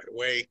 By the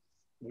way,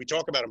 we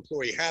talk about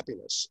employee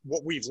happiness.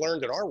 What we've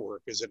learned in our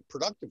work is that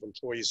productive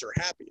employees are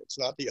happy. It's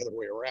not the other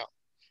way around.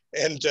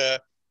 And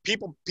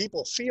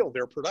people feel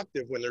they're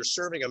productive when they're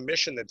serving a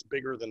mission that's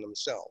bigger than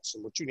themselves.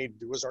 And what you need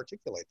to do is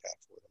articulate that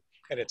for them.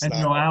 And it's not.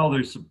 You know, Al,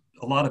 there's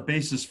a lot of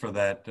basis for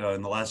that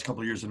in the last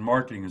couple of years in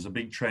marketing. There's a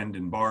big trend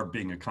in Barb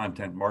being a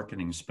content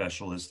marketing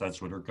specialist.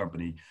 That's what her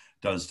company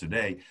does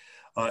today.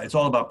 It's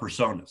all about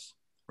personas,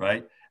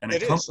 right? And a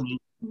company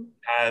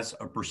has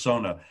a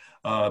persona.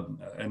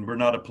 And we're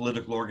not a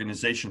political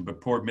organization, but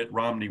poor Mitt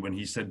Romney, when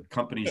he said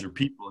companies are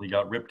people, he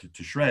got ripped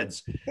to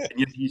shreds. And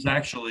yet he's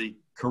actually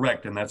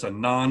correct. And that's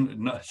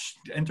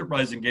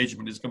enterprise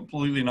engagement is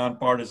completely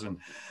nonpartisan,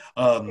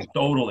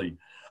 totally.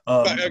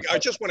 I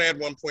just want to add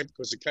one point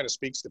because it kind of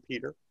speaks to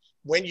Peter.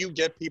 When you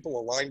get people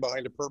aligned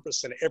behind a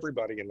purpose, then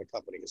everybody in the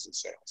company is in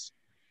sales.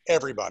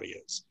 Everybody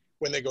is.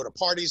 When they go to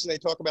parties and they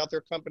talk about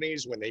their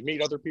companies, when they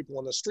meet other people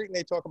on the street and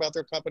they talk about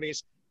their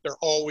companies, they're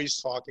always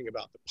talking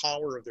about the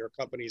power of their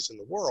companies in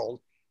the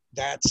world.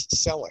 That's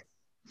selling.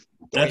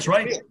 That's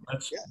right.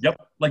 Yep.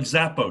 Like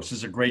Zappos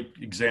is a great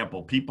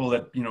example. People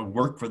that, you know,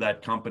 work for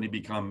that company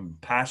become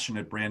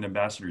passionate brand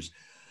ambassadors.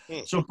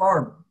 So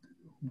Barb,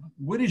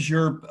 what is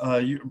your,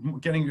 we're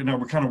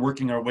kind of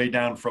working our way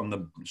down from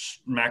the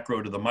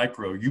macro to the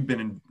micro. You've been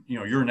in, you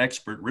know, you're an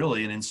expert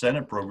really in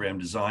incentive program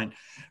design,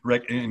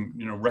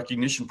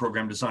 recognition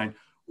program design.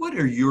 What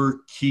are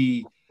your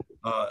key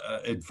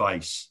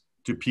advice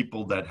to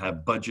people that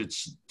have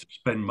budgets to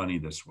spend money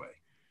this way?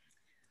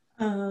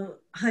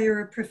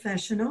 Hire a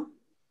professional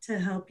to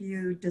help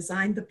you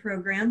design the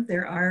program.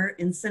 There are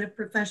incentive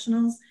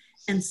professionals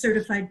and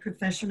certified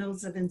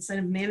professionals of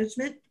incentive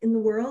management in the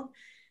world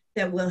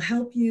that will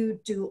help you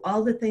do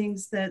all the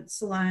things that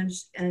Solange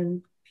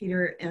and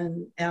Peter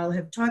and Al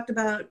have talked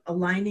about,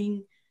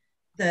 aligning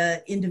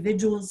the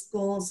individual's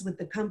goals with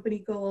the company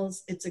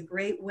goals. It's a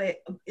great way.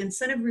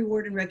 Incentive,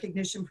 reward, and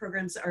recognition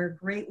programs are a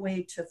great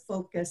way to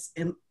focus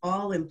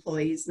all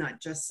employees, not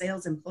just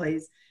sales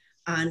employees,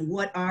 on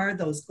what are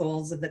those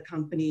goals of the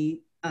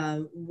company,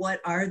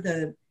 what are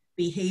the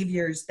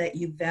behaviors that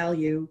you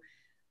value.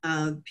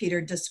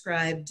 Peter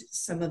described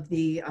some of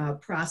the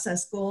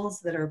process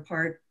goals that are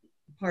part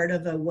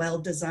of a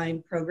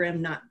well-designed program,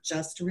 not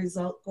just a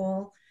result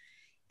goal.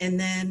 And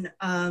then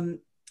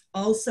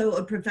also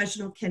a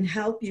professional can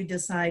help you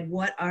decide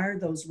what are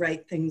those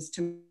right things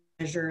to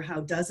measure, how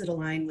does it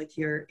align with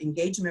your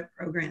engagement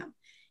program?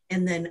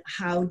 And then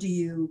how do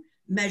you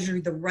measure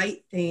the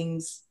right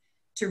things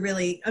to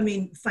really,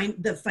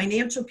 the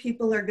financial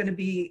people are gonna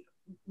be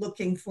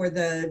looking for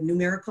the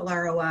numerical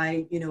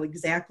ROI, you know,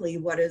 exactly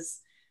what is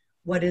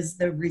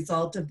the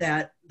result of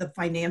that, the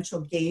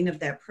financial gain of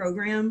that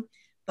program.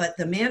 But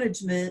the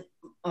management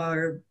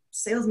or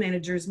sales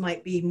managers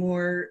might be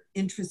more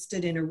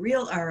interested in a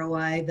real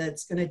ROI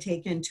that's going to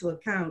take into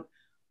account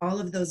all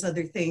of those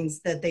other things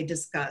that they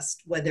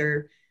discussed,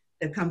 whether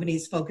the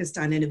company's focused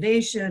on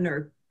innovation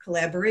or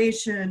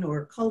collaboration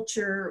or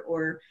culture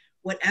or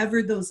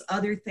whatever those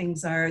other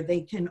things are,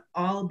 they can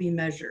all be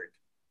measured.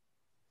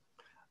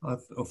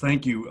 Well,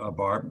 thank you,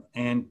 Barb.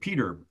 And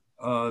Peter,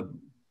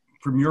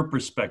 from your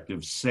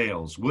perspective,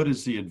 sales, what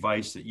is the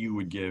advice that you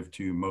would give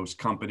to most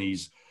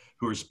companies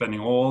who are spending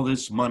all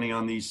this money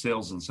on these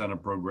sales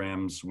incentive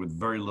programs with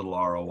very little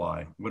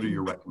ROI? What are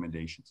your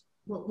recommendations?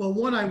 Well,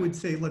 one, I would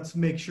say, let's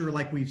make sure,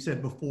 like we've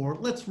said before,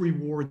 let's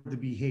reward the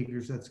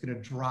behaviors that's going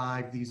to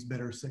drive these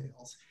better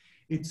sales.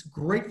 It's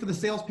great for the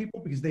salespeople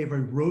because they have a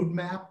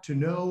roadmap to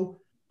know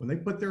when they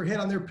put their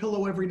head on their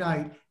pillow every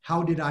night,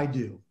 how did I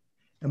do?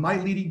 Am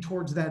I leading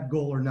towards that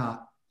goal or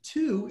not?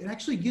 Two, it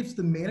actually gives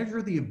the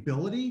manager the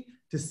ability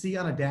to see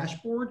on a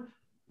dashboard,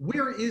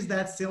 where is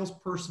that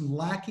salesperson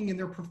lacking in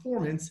their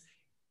performance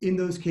in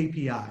those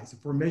KPIs?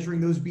 If we're measuring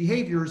those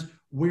behaviors,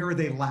 where are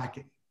they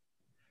lacking?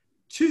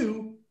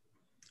 Two,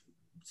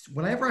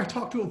 whenever I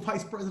talk to a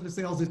vice president of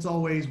sales, it's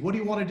always, what do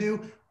you want to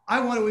do? I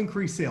want to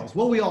increase sales.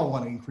 Well, we all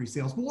want to increase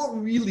sales, but what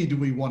really do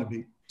we want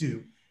to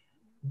do?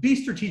 be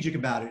strategic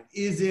about it.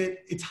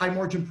 It's high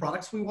margin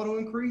products we want to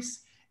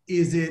increase?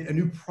 Is it a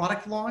new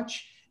product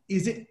launch?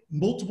 Is it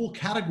multiple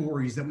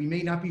categories that we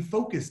may not be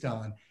focused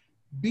on?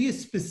 Be as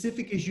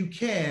specific as you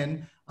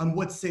can on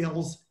what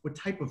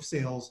type of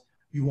sales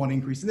you want to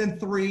increase. And then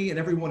 3, and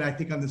everyone I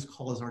think on this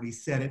call has already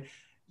said it,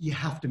 you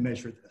have to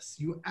measure this.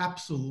 You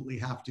absolutely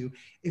have to.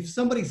 If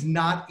somebody's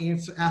not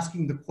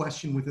asking the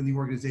question within the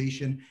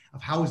organization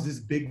of how is this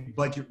big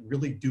budget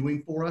really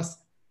doing for us,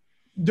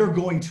 they're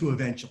going to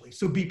eventually.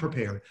 So be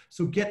prepared.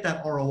 So get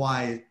that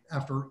ROI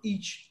after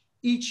each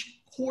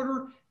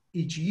quarter,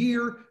 each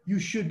year. You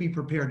should be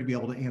prepared to be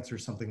able to answer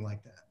something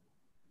like that.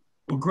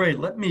 Well, great.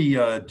 Let me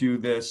do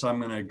this. I'm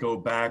going to go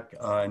back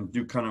and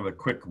do kind of a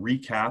quick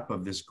recap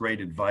of this great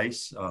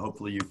advice.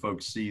 Hopefully you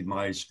folks see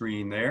my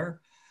screen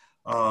there.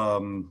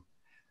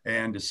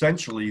 And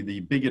essentially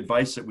the big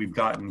advice that we've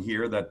gotten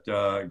here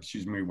that,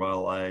 excuse me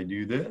while I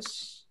do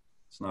this,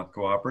 it's not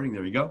cooperating,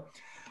 there you go.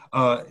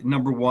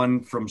 Number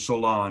 1 from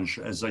Solange,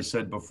 as I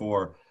said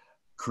before,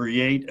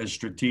 create a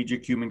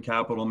strategic human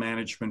capital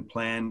management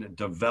plan,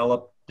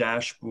 develop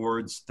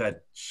dashboards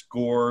that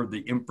score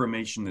the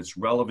information that's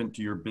relevant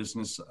to your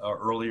business.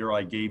 Earlier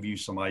I gave you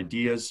some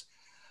ideas.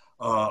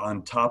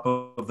 On top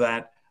of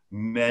that,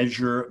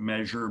 measure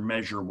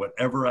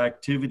whatever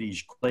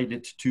activities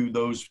related to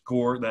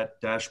that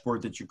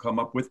dashboard that you come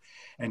up with,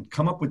 and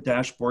come up with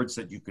dashboards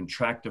that you can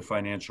track the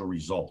financial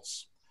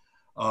results.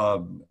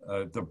 From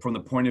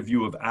the point of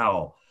view of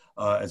Al,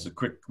 as a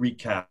quick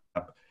recap,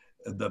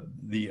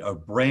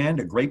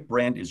 a great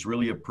brand is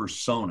really a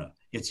persona.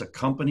 It's a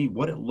company,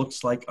 what it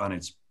looks like on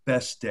its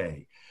best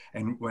day.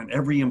 And when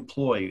every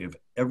employee,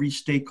 every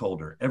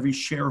stakeholder, every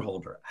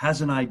shareholder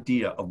has an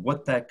idea of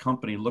what that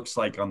company looks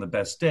like on the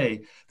best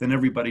day, then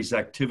everybody's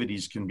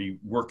activities can be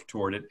worked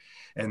toward it.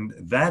 And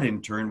that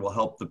in turn will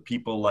help the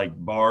people like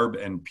Barb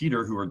and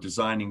Peter who are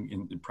designing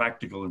in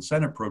practical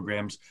incentive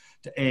programs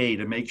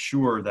to make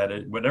sure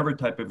that whatever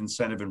type of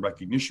incentive and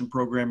recognition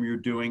program you're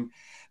doing,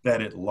 that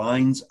it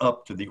lines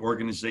up to the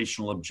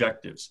organizational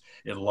objectives.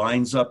 It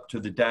lines up to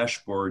the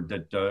dashboard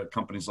that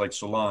companies like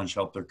Solange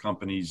help their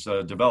companies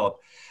develop.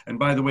 And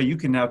by the way, you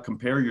can now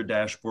compare your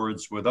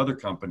dashboards with other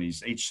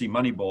companies. HC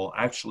Moneyball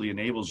actually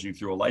enables you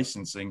through a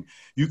licensing.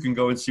 You can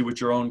go and see what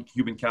your own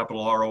human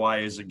capital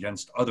ROI is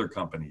against other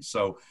companies.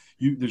 So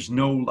there's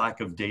no lack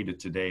of data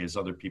today, as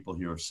other people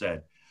here have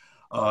said.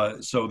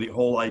 So the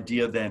whole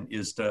idea then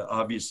is to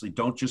obviously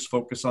don't just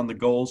focus on the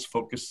goals,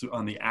 focus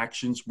on the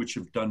actions which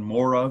have done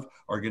more of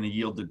are going to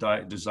yield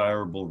the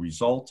desirable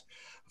result.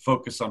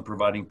 Focus on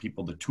providing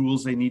people the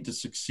tools they need to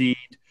succeed.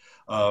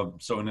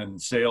 So in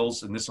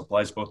sales, and this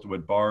applies both to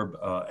what Barb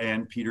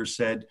and Peter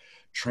said,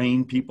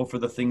 train people for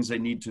the things they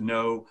need to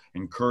know,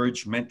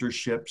 encourage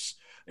mentorships,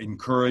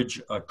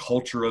 encourage a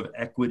culture of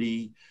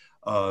equity.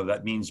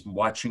 That means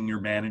watching your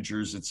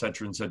managers, et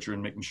cetera,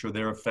 and making sure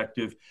they're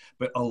effective,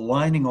 but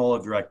aligning all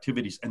of your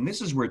activities. And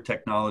this is where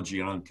technology,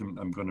 and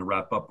I'm going to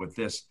wrap up with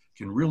this,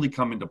 can really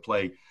come into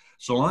play.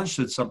 Solange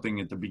said something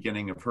at the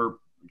beginning of her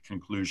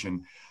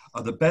conclusion.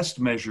 The best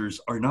measures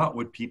are not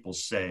what people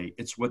say,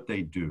 it's what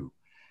they do.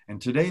 And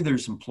today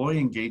there's employee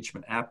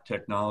engagement app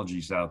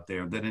technologies out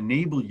there that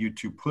enable you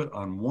to put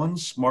on one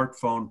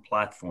smartphone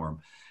platform.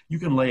 You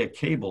can lay a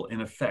cable in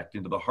effect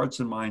into the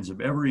hearts and minds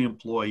of every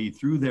employee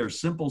through their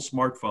simple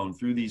smartphone,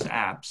 through these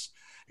apps.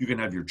 You can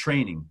have your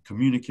training,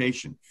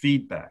 communication,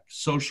 feedback,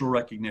 social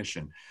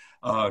recognition,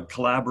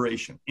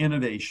 collaboration,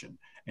 innovation.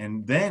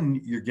 And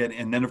then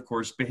and then of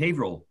course,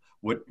 behavioral,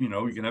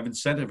 you can have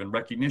incentive and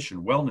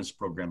recognition, wellness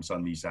programs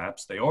on these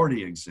apps. They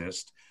already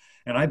exist.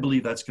 And I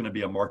believe that's going to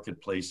be a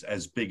marketplace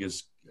as big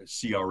as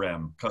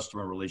CRM,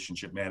 customer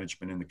relationship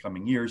management, in the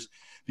coming years,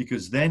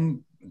 because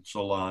then,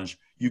 Solange,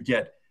 you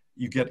get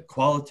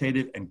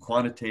qualitative and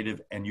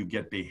quantitative, and you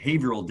get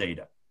behavioral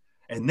data.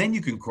 And then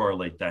you can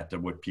correlate that to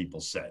what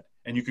people said,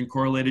 and you can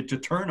correlate it to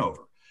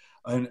turnover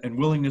and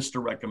willingness to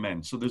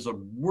recommend. So there's a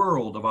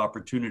world of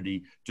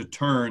opportunity to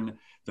turn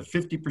the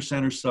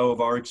 50% or so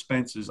of our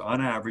expenses on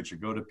average that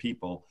go to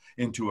people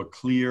into a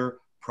clear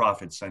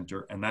profit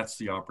center, and that's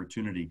the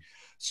opportunity.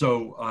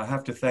 So I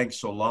have to thank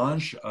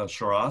Solange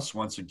Charras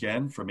once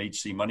again from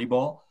HC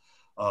Moneyball,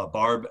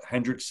 Barb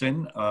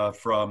Hendrickson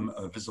from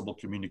Visible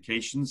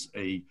Communications,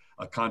 a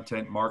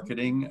content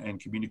marketing and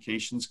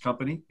communications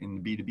company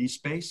in the B2B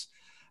space,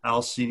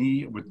 Al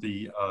Cini with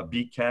the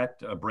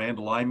BCAT brand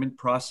alignment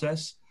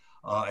process,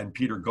 and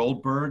Peter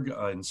Goldberg,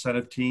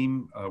 incentive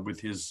team with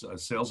his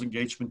sales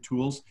engagement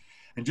tools.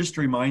 And just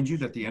to remind you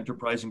that the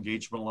Enterprise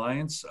Engagement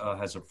Alliance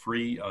has a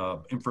free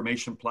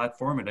information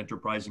platform at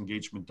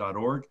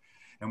enterpriseengagement.org.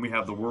 And we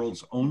have the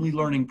world's only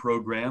learning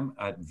program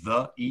at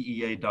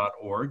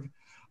theeea.org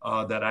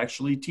that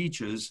actually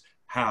teaches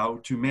how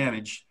to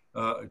manage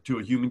to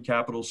a human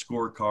capital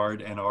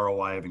scorecard and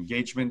ROI of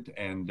engagement.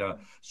 And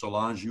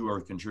Solange, you are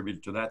a contributor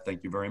to that.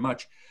 Thank you very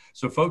much.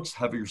 So folks,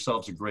 have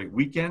yourselves a great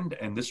weekend.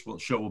 And this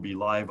show will be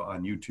live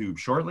on YouTube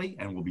shortly,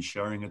 and we'll be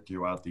sharing it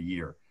throughout the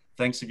year.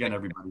 Thanks again,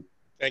 everybody.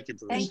 Thank you,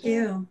 Bruce. Thank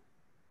you.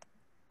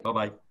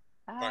 Bye-bye.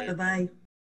 Bye. Bye-bye.